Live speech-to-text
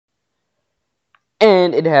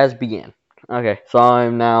And it has began. Okay, so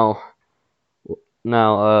I'm now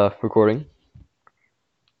recording.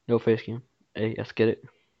 No face cam. Hey, let's get it.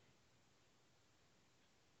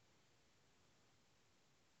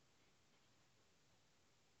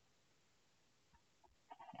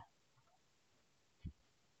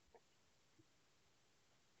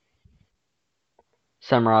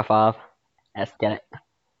 Samurai 5. Let's get it.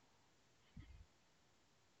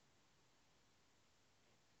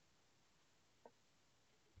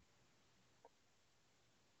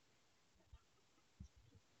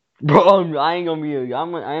 Bro, I ain't gonna be.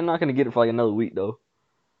 I'm not gonna get it for like another week though.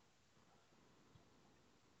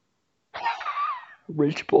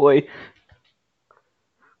 Rich boy.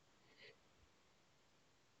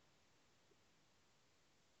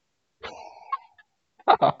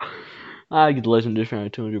 I get the Legend Edition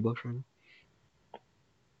at $200 right now.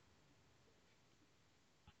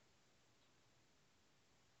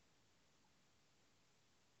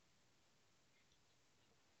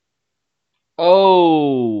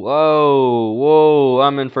 Whoa!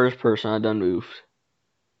 I'm in first person. I done moved.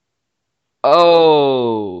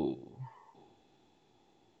 Oh.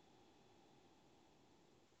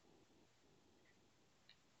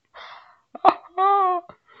 I'm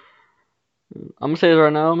gonna say this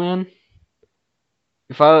right now, man.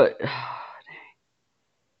 If I,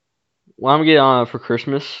 well, I'm getting on for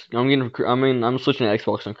Christmas. I'm switching to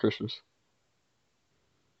Xbox on Christmas.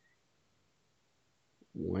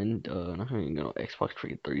 When? I'm not gonna go Xbox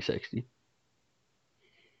 360.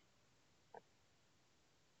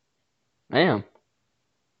 I am.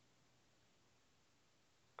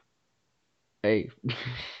 Hey,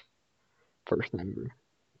 first time ever.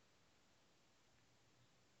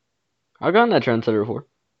 I've gotten that trendsetter before.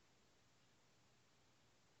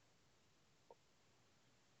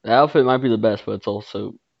 The outfit might be the best, but it's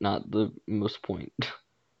also not the most point.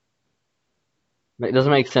 It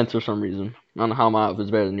doesn't make sense for some reason. I don't know how my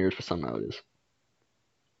outfit's better than yours, but somehow it is.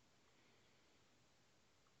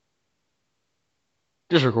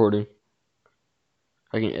 Just recording.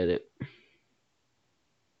 I can edit.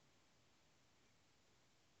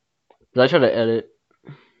 Did I try to edit?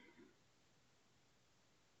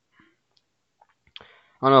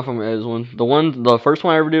 I don't know if I'm gonna edit this one. The first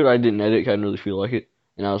one I ever did, I didn't edit. 'Cause I didn't really feel like it,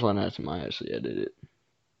 and I was one that's I actually edit it.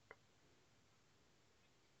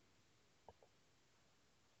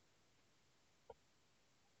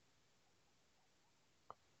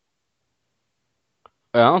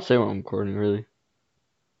 I don't say when I'm recording really.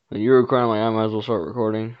 When you're recording, like I might as well start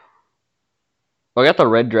recording. Oh, I got the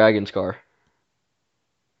red dragon scar.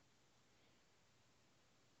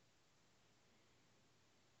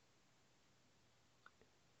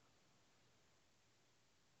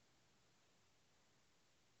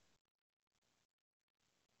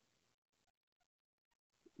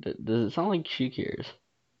 Does it sound like she cares?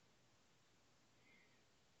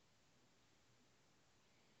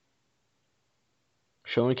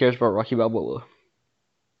 She only cares about Rocky Balboa.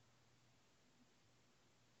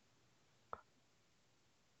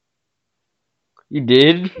 You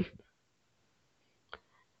did?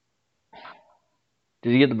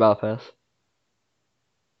 Did you get the battle pass?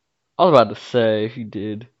 I was about to say if you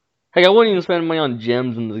did. Heck, I wouldn't even spend money on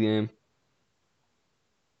gems in this game.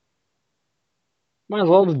 Might as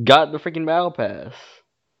well just got the freaking battle pass.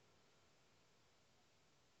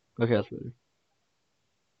 Okay, that's better.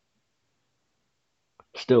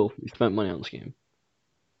 Still, you spent money on this game.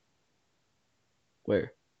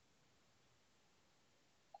 Where?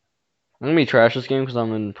 I'm gonna be trash this game because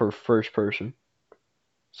I'm in first person.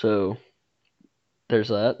 So there's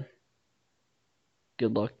that.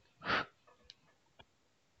 Good luck.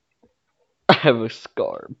 I have a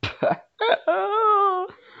scarf.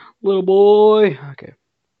 Little boy. Okay.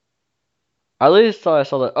 I at least thought I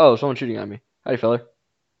saw that. Oh, someone's shooting at me. Howdy, feller.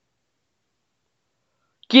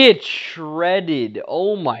 Get shredded.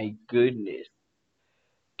 Oh my goodness.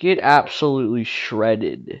 Get absolutely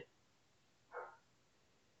shredded.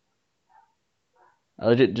 I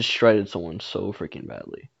legit just shredded someone so freaking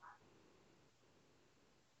badly.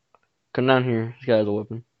 Come down here. This guy has a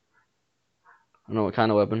weapon. I don't know what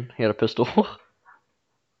kind of weapon. He had a pistol.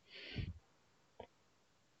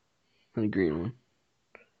 And a green one.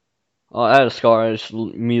 Oh, I had a scar. I just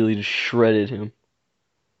immediately just shredded him.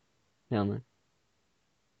 Down there.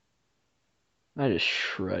 I just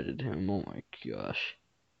shredded him. Oh my gosh.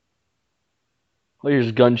 Oh,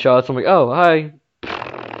 here's gunshots. I'm like, oh, hi.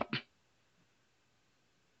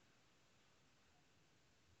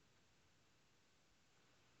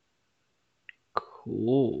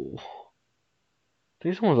 Cool. I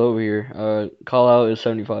think someone's over here. Call out is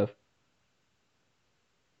 75.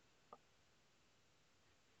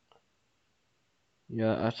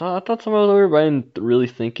 Yeah, I thought someone was over here, but I didn't really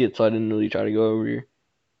think it, so I didn't really try to go over here.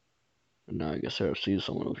 And now I guess I see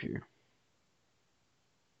someone over here.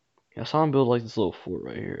 Yeah, I saw him build like this little fort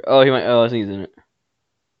right here. Oh, he might. Oh, I think he's in it.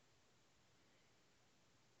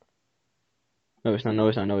 No, he's not. No,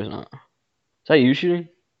 he's not. No, he's not. Is that you shooting?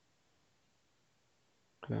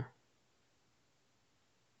 Okay.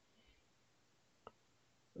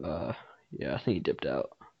 Uh, yeah, I think he dipped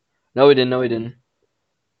out. No, he didn't. No, he didn't.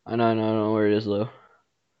 I know where it is though.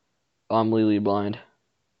 I'm legally blind.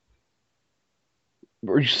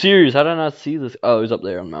 Are you serious? How did I not see this? Oh, he's up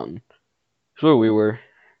there on the mountain. It's where we were.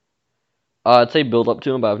 I'd say build up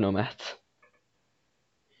to him, but I have no mats.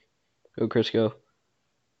 Go, Chris, go.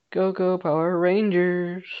 Go, go, Power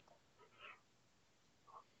Rangers.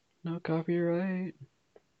 No copyright.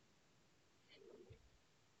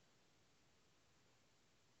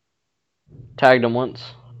 Tagged him once.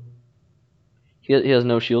 He has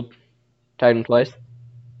no shield. Tagged him twice.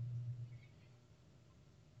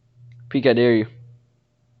 Peek, I dare you.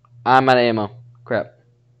 I'm out of ammo. Crap.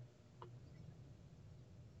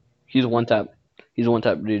 He's one tap. He's one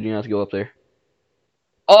tap, dude. You have to go up there.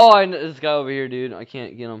 Oh, I know this guy over here, dude. I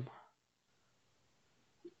can't get him.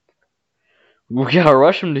 We gotta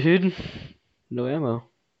rush him, dude. No ammo.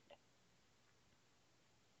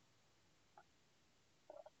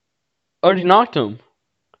 Oh, you knocked him.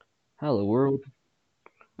 Hello, world.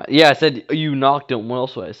 Yeah, I said you knocked him. What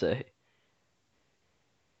else would I say?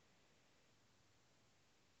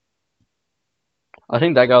 I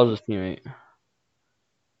think that guy was his teammate.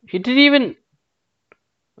 He didn't even.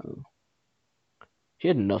 Oh, he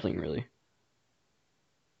had nothing really.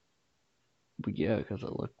 But yeah, because I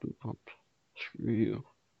left boot pump. Screw you.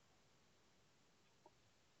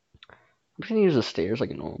 I'm just gonna use the stairs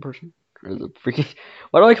like a normal person. Or the freaking.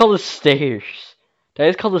 Why do I call this stairs? Did I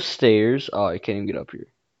just call this stairs? Oh, I can't even get up here.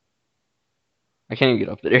 I can't even get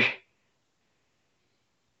up there.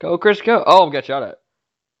 Go, Chris, go. Oh, I got shot at.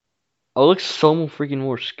 Oh, it looks so freaking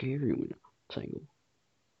more scary when it's angled.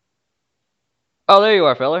 Oh, there you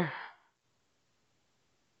are, feller.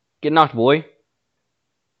 Get knocked, boy.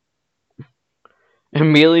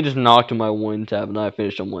 Immediately just knocked him by one tap, and I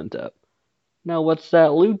finished on one tap. Now, what's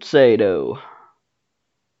that loot say, though?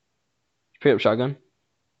 Pick up shotgun.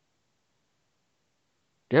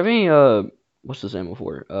 Do you have any, what's this ammo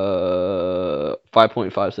for?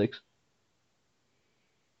 5.56.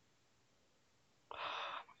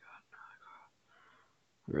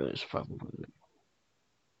 Really, it's 5.56.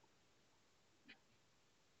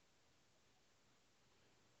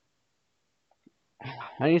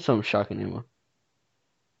 I need some shotgun ammo.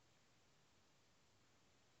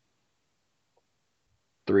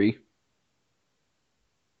 3.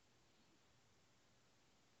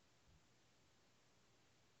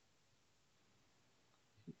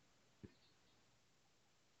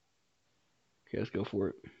 Okay, let's go for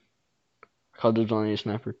it. Call dibs on any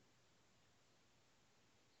sniper.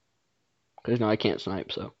 Because no, I can't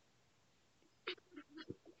snipe, so.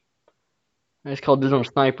 I just called dibs on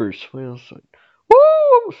snipers. What else? Woo!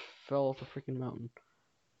 I almost fell off the freaking mountain.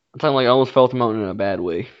 I'm talking like I almost fell off the mountain in a bad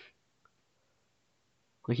way.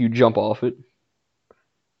 Like you jump off it.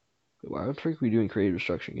 Why the freak are we doing creative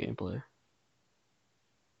destruction gameplay?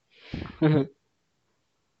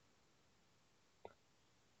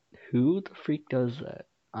 Who the freak does that?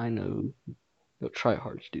 I know. No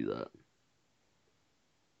tryhards do that.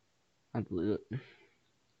 I believe it.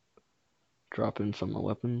 Drop in some of my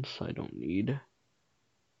weapons I don't need.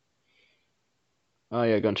 Oh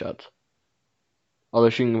yeah, gunshots. Oh,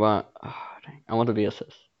 they're shooting by. Oh, dang. I want the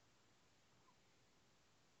VSS.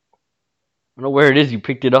 I don't know where it is. You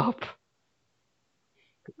picked it up.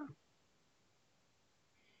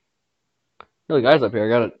 No, the guy's up here. I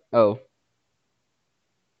got it. Oh,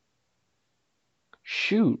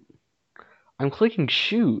 shoot! I'm clicking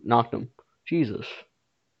shoot. Knocked him. Jesus.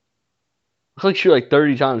 I clicked shoot like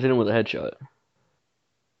 30 times. Hit him with a headshot.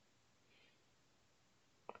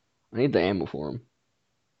 I need the ammo for him.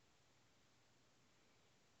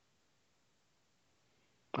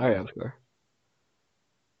 I already have scar.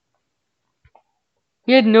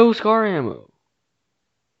 He had no scar ammo.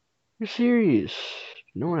 You're serious?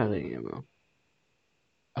 No one has any ammo.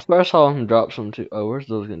 I swear I saw him drop some too. Oh, where's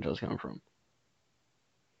those gunshots coming from?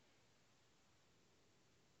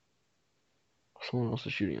 Someone else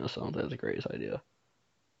is shooting us. I don't think that's the greatest idea.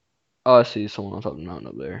 Oh, I see someone on top of the mountain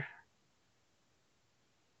up there.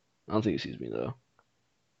 I don't think he sees me though.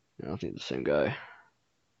 I don't think it's the same guy.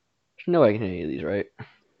 There's no way I can hit any of these, right?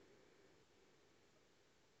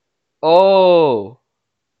 Oh!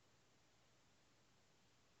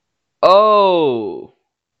 Oh!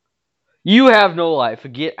 You have no life.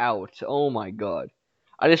 Get out. Oh my god.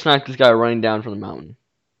 I just knocked this guy running down from the mountain.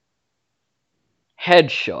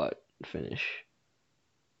 Headshot finish.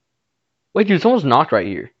 Wait, dude, someone's knocked right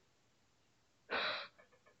here.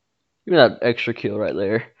 Give me that extra kill right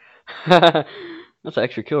there. That's an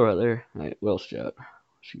extra kill right there. Alright, what else you got?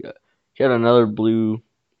 What you got? He had another blue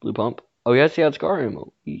pump. Oh, yes, he had scar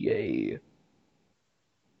ammo. Yay.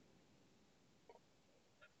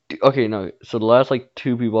 Okay, no. So the last like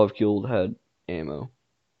 2 people I've killed had ammo.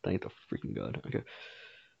 Thank the freaking god. Okay.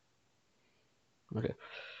 Okay.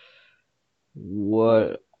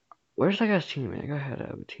 What? Where's that guy's teammate? That guy had to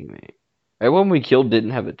have a teammate. Everyone we killed didn't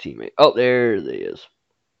have a teammate. Oh, there he is.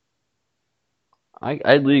 I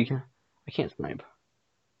literally can't, I can't snipe.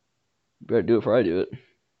 You better do it before I do it.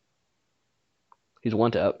 He's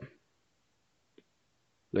one tap.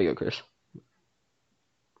 There you go, Chris.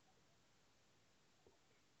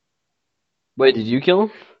 Wait, did you kill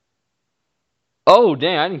him? Oh,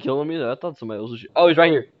 dang, I didn't kill him either. I thought somebody else was. Oh, he's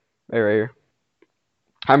right here. Right here.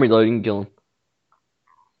 I'm reloading. You can kill him.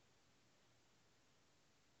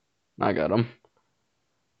 I got him.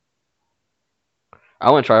 I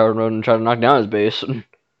went try hard mode and try to knock down his base. Dang, where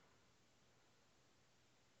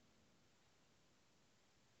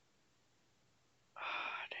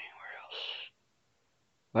else?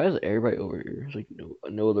 Why is everybody over here? There's like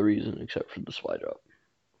no other reason except for the supply drop.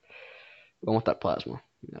 I want that plasma.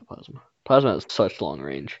 Give me that plasma. Plasma has such long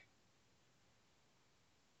range.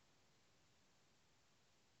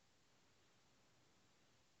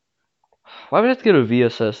 Why would I have to get a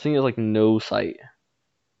VSS? Thing is like no sight.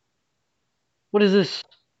 What is this?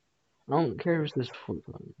 I don't care if it's this.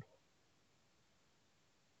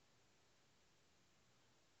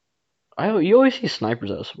 You always see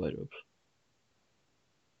snipers out of supply drops.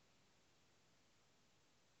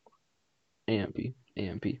 AMP.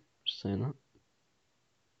 Just saying that.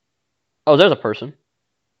 Oh, there's a person.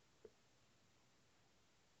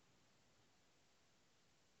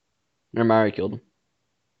 Never mind, I already killed him.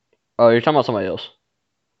 Oh, you're talking about somebody else.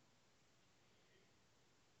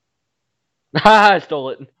 Haha, I stole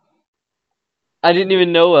it. I didn't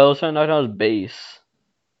even know I was trying to knock down his base.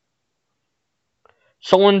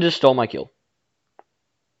 Someone just stole my kill.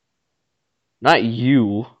 Not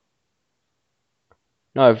you.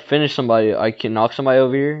 No, I finished somebody. I can knock somebody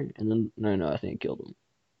over here, and then no, I think I killed him.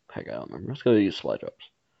 Heck, I don't remember. Let's go use supply drops.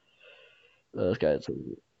 This guy had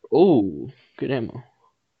some. Oh, good ammo.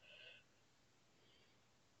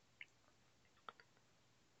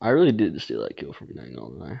 I really did steal that kill from you, not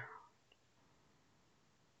gonna lie.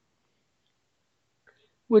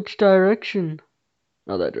 Which direction?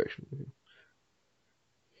 Oh, that direction.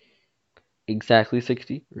 Exactly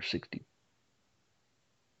 60 or 60?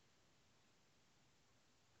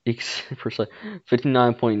 Percent.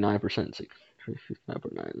 59.9%.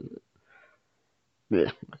 59.9. Yeah.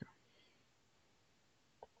 Okay.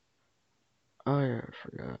 Oh yeah, I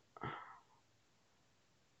forgot.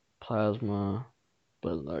 Plasma.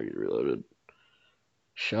 But already reloaded.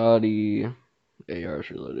 Shoddy. AR's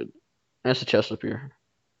reloaded. That's a chest up here.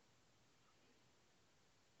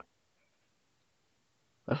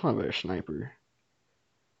 That's not a better sniper.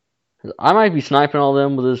 I might be sniping all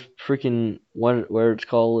them with this freaking where it's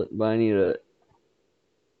called, but I need a.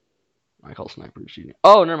 I call sniper shooting.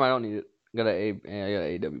 Oh, never mind. I don't need it. I got a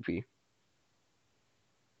AWP.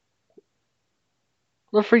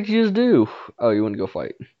 What the freak did you just do? Oh, you want to go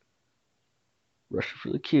fight? Rush for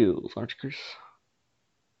the kills, aren't you, Chris?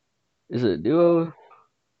 Is it a duo?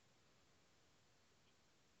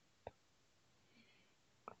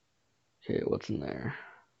 Okay, what's in there?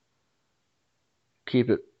 Keep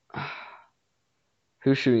it.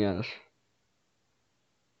 Who's shooting at us?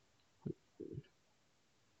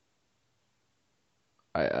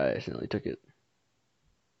 I accidentally took it.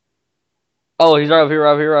 Oh, he's right over here,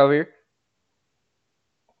 right over here.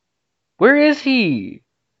 Where is he?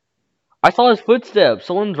 I saw his footsteps.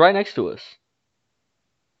 Someone's right next to us.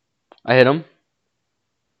 I hit him.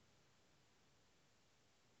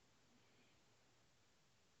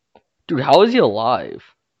 Dude, how is he alive?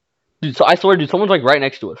 Dude, so I swear, dude, someone's like right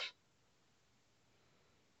next to us.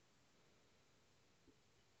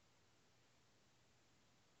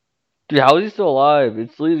 Dude, how is he still alive?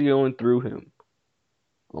 It's literally going through him.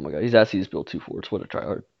 Oh my god, he's actually just built 2 forts. What a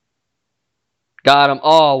tryhard. Got him.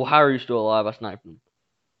 Oh, how are you still alive? I sniped him.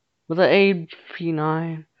 With an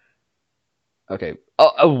AP9. Okay.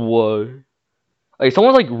 Oh, what? Like,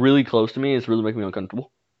 someone's like really close to me. It's really making me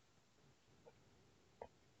uncomfortable.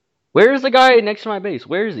 Where is the guy next to my base?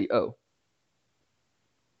 Where is he? Oh.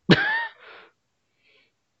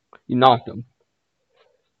 You knocked him.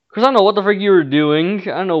 Because I don't know what the frick you were doing.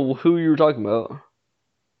 I don't know who you were talking about.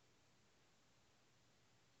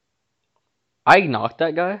 I knocked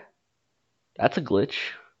that guy. That's a glitch.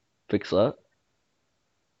 Fix that.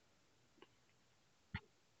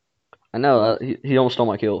 I know he almost stole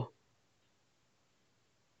my kill.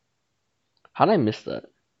 How did I miss that?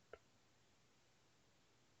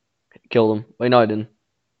 Killed him. Wait, no, I didn't.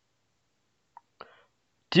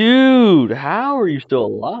 Dude, how are you still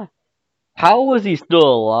alive? How was he still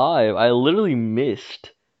alive? I literally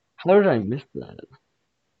missed. How did I miss that?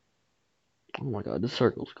 Oh my god, this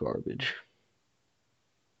circle's garbage.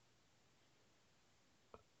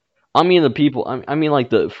 I mean the people. I mean like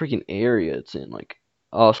the freaking area it's in. Like,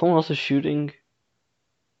 oh, someone else is shooting.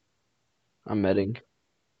 I'm medding,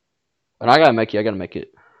 and I gotta make it. I gotta make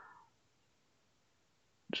it.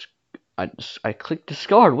 I clicked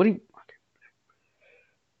discard. What do you?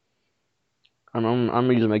 I'm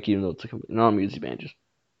gonna use make even though it's a no. I'm gonna use these bandages.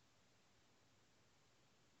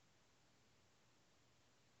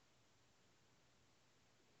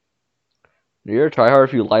 You're a tryhard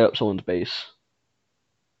if you light up someone's base,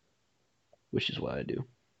 which is what I do.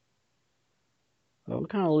 Oh, what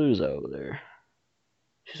kind of loot is that over there?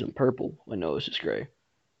 She's in purple. I know it's just gray.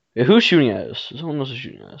 Yeah, who's shooting at us? Someone else is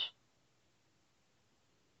shooting at us.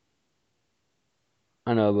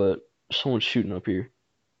 I know, but someone's shooting up here.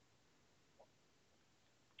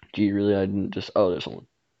 Gee, really? I didn't just. Oh, there's someone.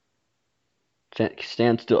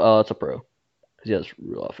 Stand still. Oh, that's a pro. Because he has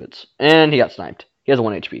real outfits. And he got sniped. He has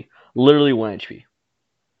 1 HP. Literally 1 HP.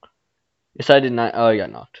 Yes, I did not. Oh, he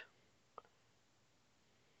got knocked.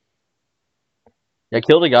 Yeah,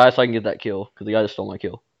 kill the guy so I can get that kill. Because the guy just stole my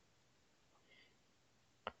kill.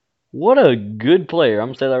 What a good player. I'm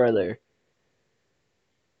going to say that right there.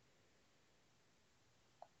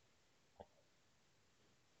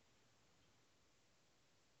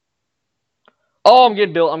 Oh, I'm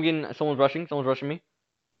getting built. I'm getting. Someone's rushing. Someone's rushing me.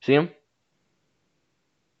 See him?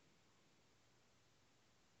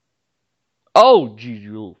 Oh, geez, you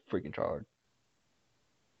little freaking tryhard.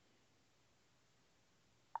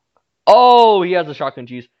 Oh, he has a shotgun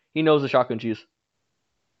cheese. He knows the shotgun cheese.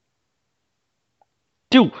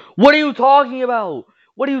 Dude, what are you talking about?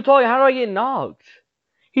 What are you talking? How do I get knocked?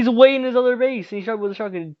 He's away in his other base, and he shot with a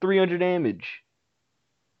shotgun 300 damage.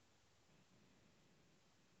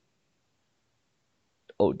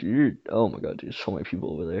 Oh, dude. Oh my god, there's so many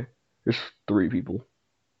people over there. There's 3 people.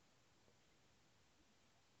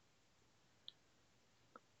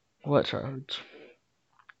 What tryhards?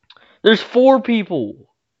 There's 4 people.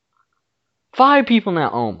 5 people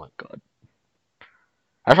now. Oh my god.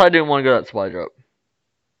 That's why I didn't want to go to that supply drop.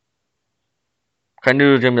 I knew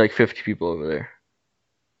there was gonna be like 50 people over there.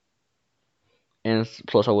 And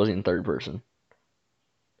plus, I wasn't in third person.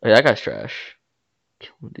 Hey, that guy's trash.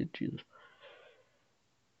 Dude, Jesus.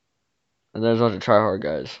 And there's a bunch of tryhard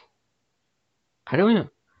guys. How do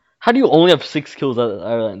you only have 6 kills out of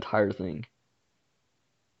that entire thing?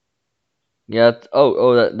 Yeah.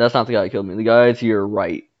 That's not the guy that killed me. The guy to your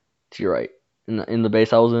right. To your right. In the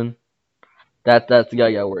base I was in. That's the guy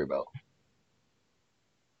you gotta worry about.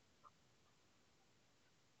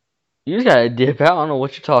 You just gotta dip out. I don't know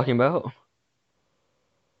what you're talking about.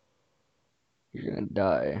 You're gonna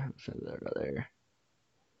die. So that right there.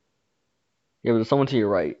 Yeah, but there's someone to your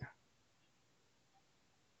right.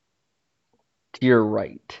 To your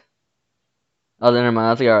right. Oh, never mind.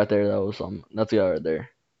 That's the guy right there. That's the guy right there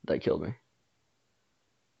that killed me.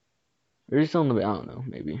 Or is he still in the? I don't know.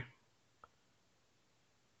 Maybe.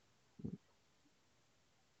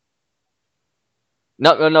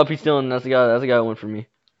 No. He's still in. That's the guy. That's the guy who went for me.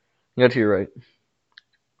 You got to your right.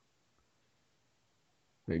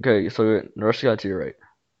 Okay, so the rest of the guy to your right.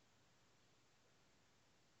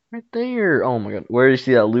 Right there. Oh my god. Where do you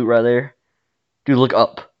see that loot right there? Dude, look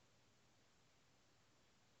up.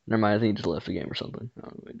 Never mind. I think he just left the game or something. I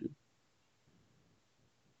don't know what he did.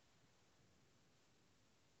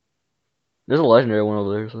 There's a legendary one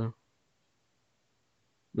over there. So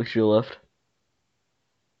look to your left.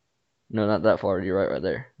 No, not that far. You're right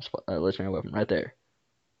there. Legendary weapon right there.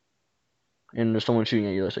 And there's someone shooting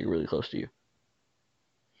at you that's like really close to you.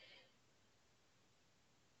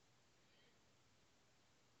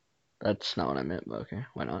 That's not what I meant, but okay,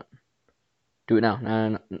 why not? Do it now.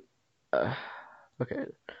 No. Okay.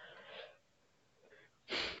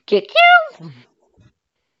 Get killed!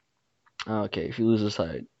 Okay, if you lose this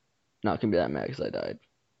side, not gonna be that mad because I died.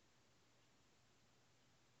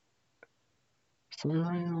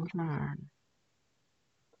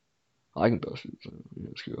 I can build shoot, so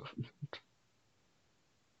screw off.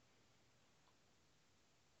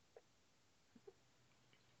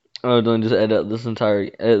 Oh, don't just edit this entire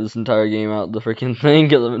game out the freaking thing,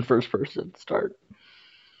 get them in first person. Start.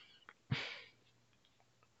 For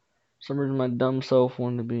some reason my dumb self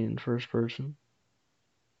wanted to be in first person.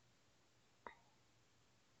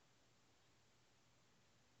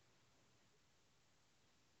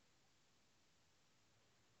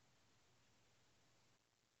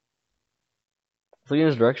 Look in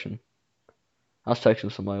his direction. I was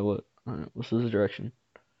texting somebody. What? What's his direction?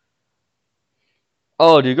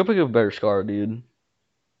 Oh, dude, go pick up a better scar, dude.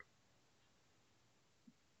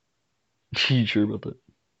 You sure about that?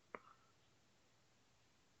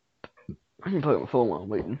 I didn't put my phone while I'm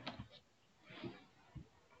waiting.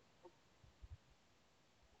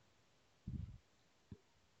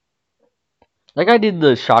 That guy did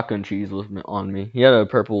the shotgun cheese with me, on me. He had a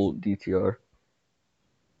purple DTR.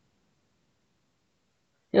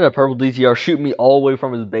 He had a purple DTR shooting me all the way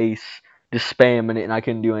from his base, just spamming it, and I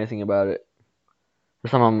couldn't do anything about it.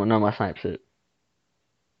 This time none of my snipes hit.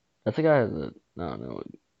 That's the guy that I don't know what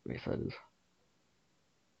base that is.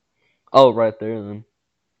 Oh, right there then,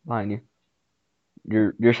 behind you.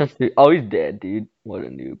 You're sensitive. Oh, he's dead, dude. What a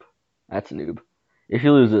noob. That's a noob. If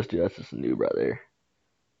you lose this, dude, that's just a noob right there.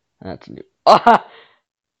 That's a noob. Ah!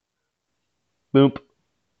 Boom.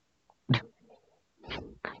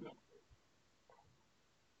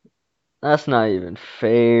 That's not even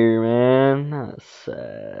fair, man. That's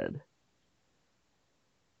sad.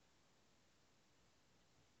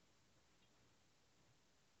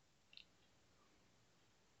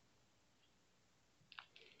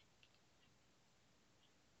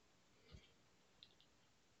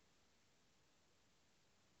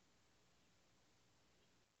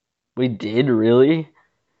 We did really?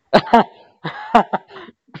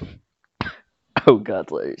 Oh god,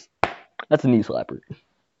 hilarious. That's a knee slapper.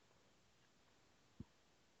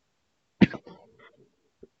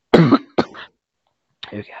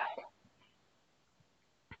 Okay.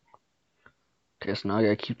 Okay, so now I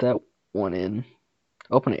gotta keep that one in.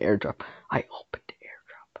 Open an airdrop. I opened the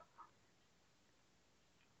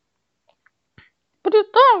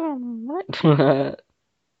airdrop.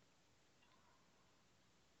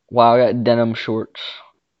 Wow, I got denim shorts.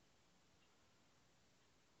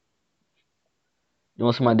 You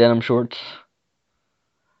want to see my denim shorts?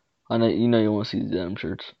 I know you know you want to see the denim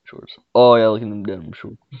shorts. Oh yeah, look at them denim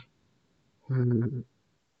shorts.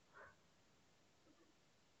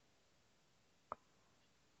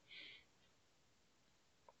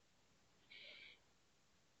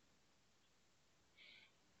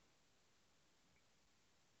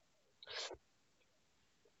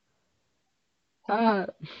 Ah.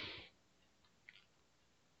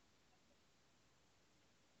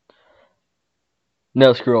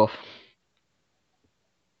 No, screw off.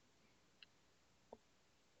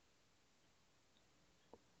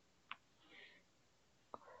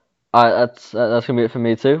 Alright, that's gonna be it for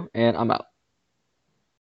me too, and I'm out.